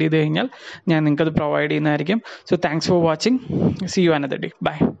കമൻറ്റ് ചെയ്ത് കഴിഞ്ഞാൽ ഞാൻ നിങ്ങൾക്കത് പ്രൊവൈഡ് ചെയ്യുന്നതായിരിക്കും. So thanks for watching. See you another day.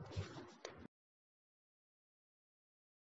 By.